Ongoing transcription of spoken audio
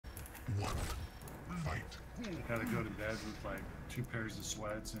Gotta go to bed with like 2 pairs of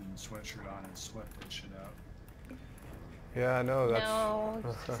sweats and sweatshirt on and sweat that shit out. Yeah, I know that's. No,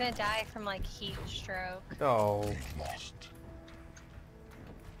 he's gonna die from like heat stroke. No.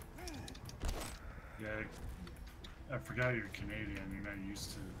 Yeah, I forgot you're Canadian. You're not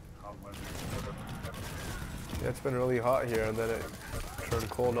used to hot weather. Yeah, it's been really hot here, and then it turned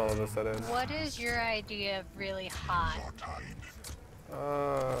cold all of a sudden. What is your idea of really hot?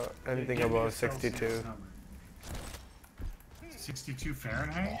 Anything above 62. 62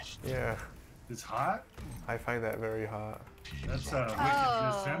 Fahrenheit? Yeah. It's hot? I find that very hot. That's wicked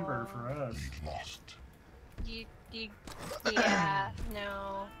December for us. Yeah,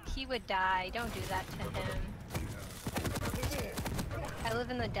 no. He would die. Don't do that to him. I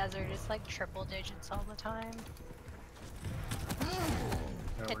live in the desert. It's like triple digits all the time.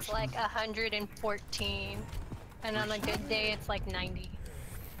 It's like 114. And on a good day, it's like 90.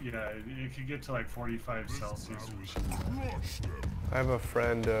 Yeah, it could get to like 45 Celsius. I have a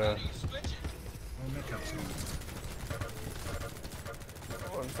friend, let me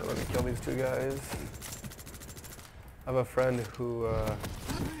kill these 2 guys. I have a friend who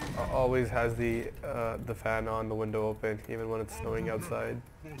always has the fan on, the window open, even when it's snowing outside.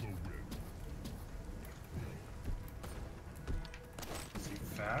 Is he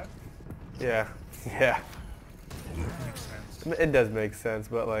fat? Yeah, yeah. Makes sense. It does make sense,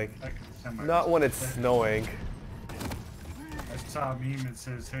 but like, not when it's snowing. I saw a meme that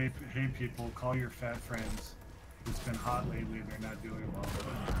says, hey people, call your fat friends. It's been hot lately, they're not doing well.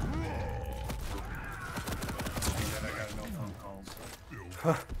 And I got no phone calls.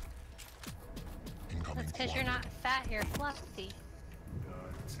 That's because you're not fat, you're fluffy.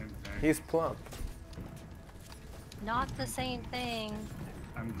 Same thing. He's plump. Not the same thing.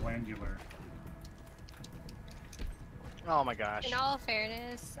 I'm glandular. Oh my gosh. In all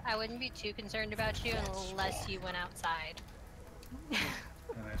fairness, I wouldn't be too concerned about you unless you went outside.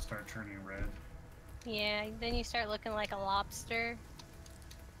 And I start turning red. Yeah, then you start looking like a lobster.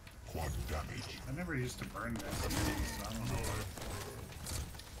 I never used to burn this, so I don't know.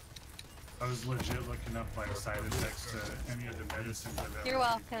 I was legit looking up like side effects to any of the medicines I've ever You're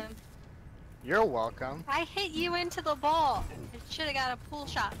welcome. You're welcome. I hit you into the ball. I should have got a pool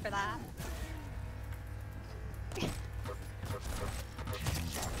shot for that. Teams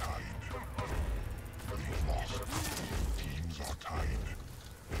are tied.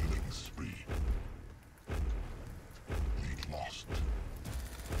 Killing spree. Lead lost.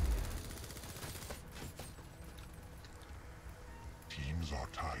 Teams are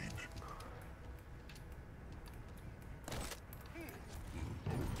tied.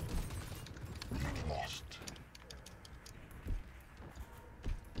 Lead lost.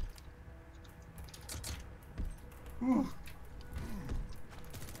 Whew.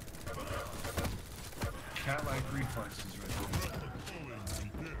 Cat-like reflexes right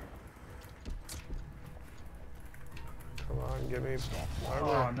there. Come on, give me Oh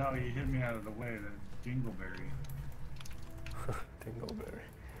armor. no, you hit me out of the way, the dingleberry. Dingleberry.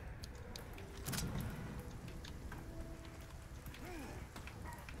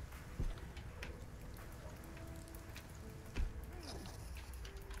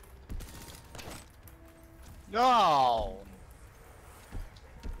 No!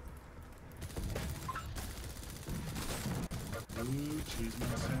 Ooh, she's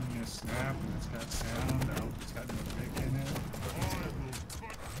gonna send me a snap and it's got sound. I hope it's got no dick in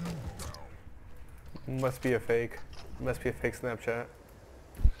it. Must be a fake. Must be a fake Snapchat.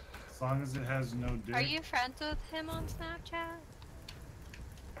 As long as it has no dick. Are you friends with him on Snapchat?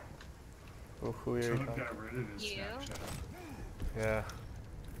 Who are you Chug talking? got rid of his You? Snapchat. Yeah.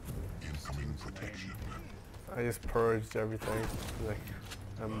 Incoming protection. I just purged everything. Like,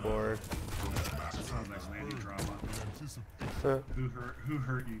 I'm bored. That sounds like lady drama. Who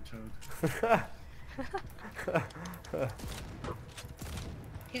hurt you, Toad?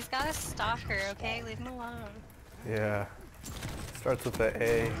 He's got a stalker, okay? Leave him alone. Yeah. Starts with the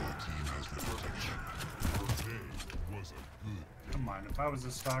A. Come on, if I was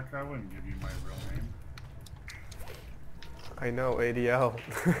a stalker, I wouldn't give you my real name. I know, ADL.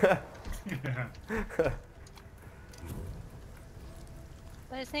 Yeah.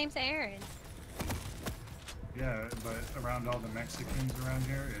 But his name's Aaron. Yeah, but around all the Mexicans around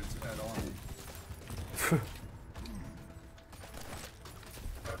here, it's at on.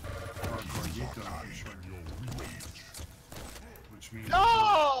 Or Gordito, for sure. Which means...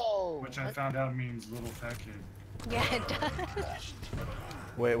 No! Which I found out means little fat kid. Yeah, it does.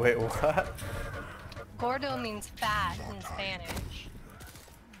 Wait, what? Gordo means fat in Spanish.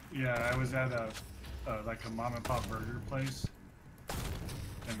 Yeah, I was at a like a mom and pop burger place,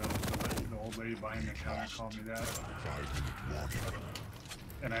 and the lady behind the counter called me that.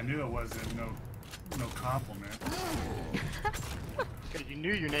 And I knew it wasn't no compliment. Cause you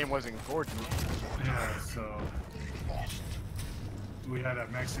knew your name wasn't Gordon. Yeah, so we had a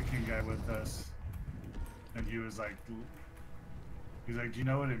Mexican guy with us, and he was like, do you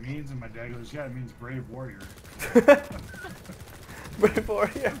know what it means? And my dad goes, yeah, it means brave warrior. Brave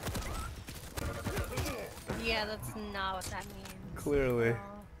warrior. Yeah, that's not what that means. Clearly. No.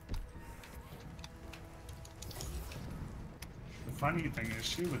 The funny thing is,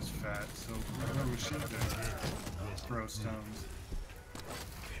 she was fat, so whatever she did, throw stones.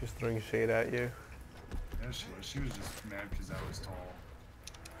 She's throwing shade at you. Yeah, she was. She was just mad because I was tall.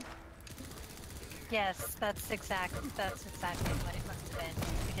 Yes, that's exactly what it must have been,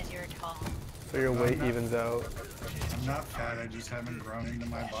 because you're tall. So your weight evens out. I'm not fat, I just haven't grown into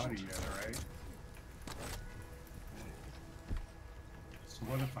my body yet, alright? So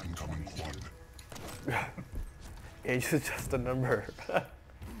what if I'm 22? Age is just a number. What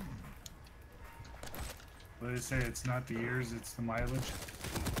do they say? It's not the years, it's the mileage?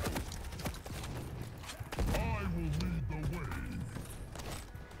 I will lead the way.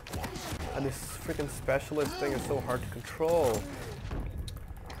 And this freaking specialist thing is so hard to control.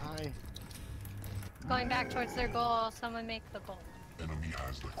 Hi. Going back towards their goal, someone make the goal. Enemy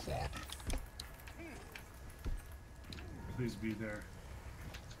has the quad. Please be there.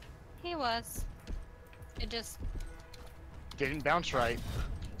 He was. It just, Didn't bounce right.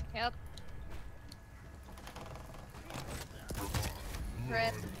 yep.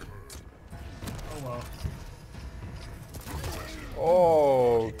 Rip. Oh well.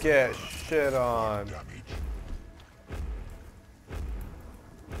 Oh, get shit on. Damage.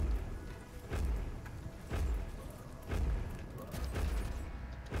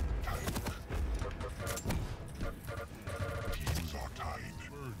 Teams are tied.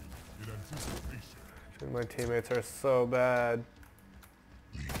 In anticipation. My teammates are so bad.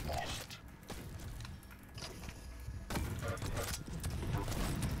 Lead lost.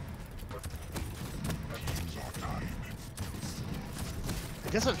 Teams are tied.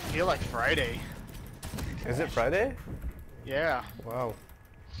 It doesn't feel like Friday. Is it Friday? Yeah. Wow.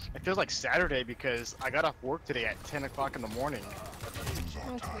 It feels like Saturday because I got off work today at 10 o'clock in the morning.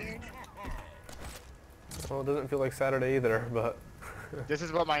 That's weird. Well, it doesn't feel like Saturday either, but... This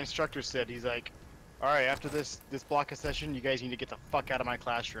is what my instructor said. He's like, alright, after this block of session, you guys need to get the fuck out of my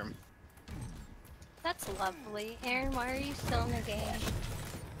classroom. That's lovely. Aaron, why are you still in the game?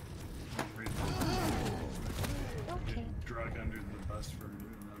 Okay. Get dragged under the bus for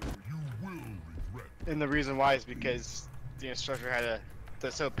another. You will regret. And the reason why is because the instructor had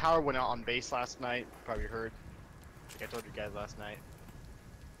so power went out on base last night, probably heard. Like I told you guys last night.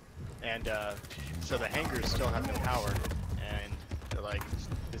 And so the hangars still have no power. And they're like,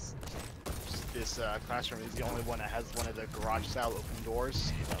 this classroom is the only one that has one of the garage style open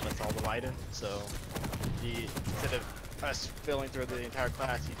doors that lets all the light in. So instead of us filling through the entire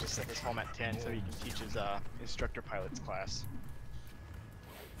class, he just sent us home at 10 so he can teach his instructor pilot's class.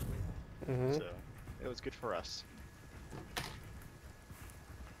 Mm-hmm. So it was good for us.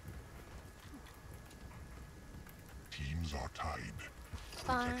 Teams are tied.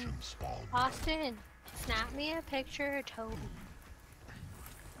 Fine. Protection spawn. Austin, snap me a picture of Toby.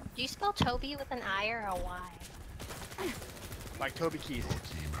 Do you spell Toby with an I or a Y? Like Toby Keith. Your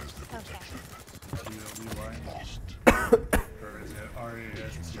team has the Okay. protection. T-O-B-Y? Lost. Or is it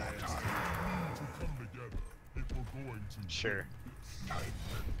R-A-S-T-I-S-T? To come together if we're going to Sure. tied.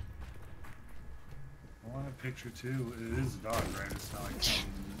 I want a picture too. It is a dog, right? It's not like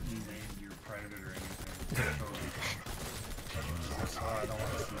you named your private or anything. Oh, I don't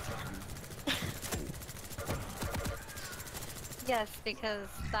want to see something. Yes, because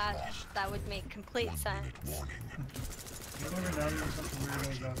that would make complete sense. Warning. You never know there's something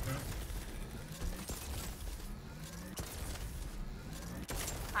weirdos out there.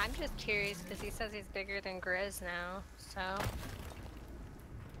 I'm just curious because he says he's bigger than Grizz now, so...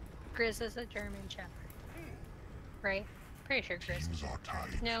 Grizz is a German Shepherd. Right? Pretty sure Grizz. Teams are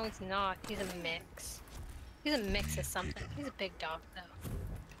tied. No, he's not. He's a mix. He's a mix of something. He's a big dog, though.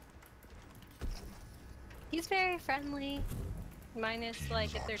 He's very friendly. Minus,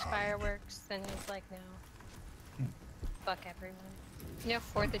 like, if there's fireworks, then he's like, no. Fuck everyone. You know,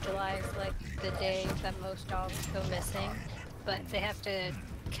 4th of July is, like, the day that most dogs go missing. But they have to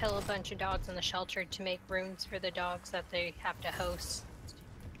kill a bunch of dogs in the shelter to make rooms for the dogs that they have to host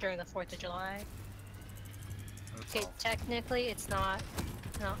during the 4th of July. Okay, technically it's not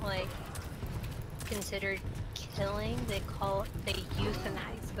like considered killing. They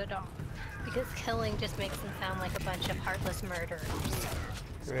euthanize the dog because killing just makes them sound like a bunch of heartless murderers.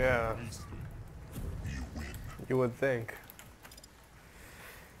 Yeah. You would think.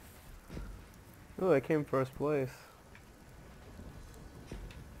 Oh, I came first place.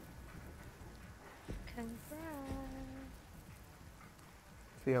 Congrats.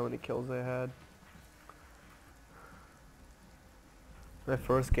 See how many kills I had. My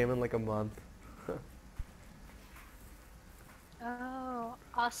first game in like a month. Oh,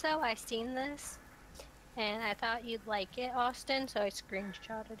 also I seen this, and I thought you'd like it, Austin, so I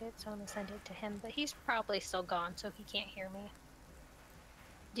screenshotted it, so I'm gonna send it to him, but he's probably still gone, so he can't hear me.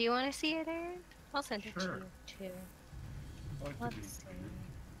 Do you want to see it, Aaron? I'll send it to Sure. you, too. I like to Let's be see. included.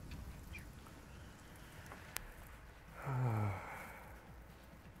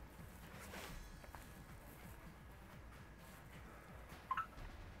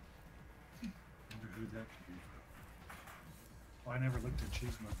 Wonder who that could be. Well, I never looked at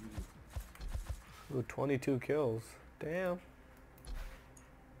Cheeseman either. Ooh, 22 kills. Damn.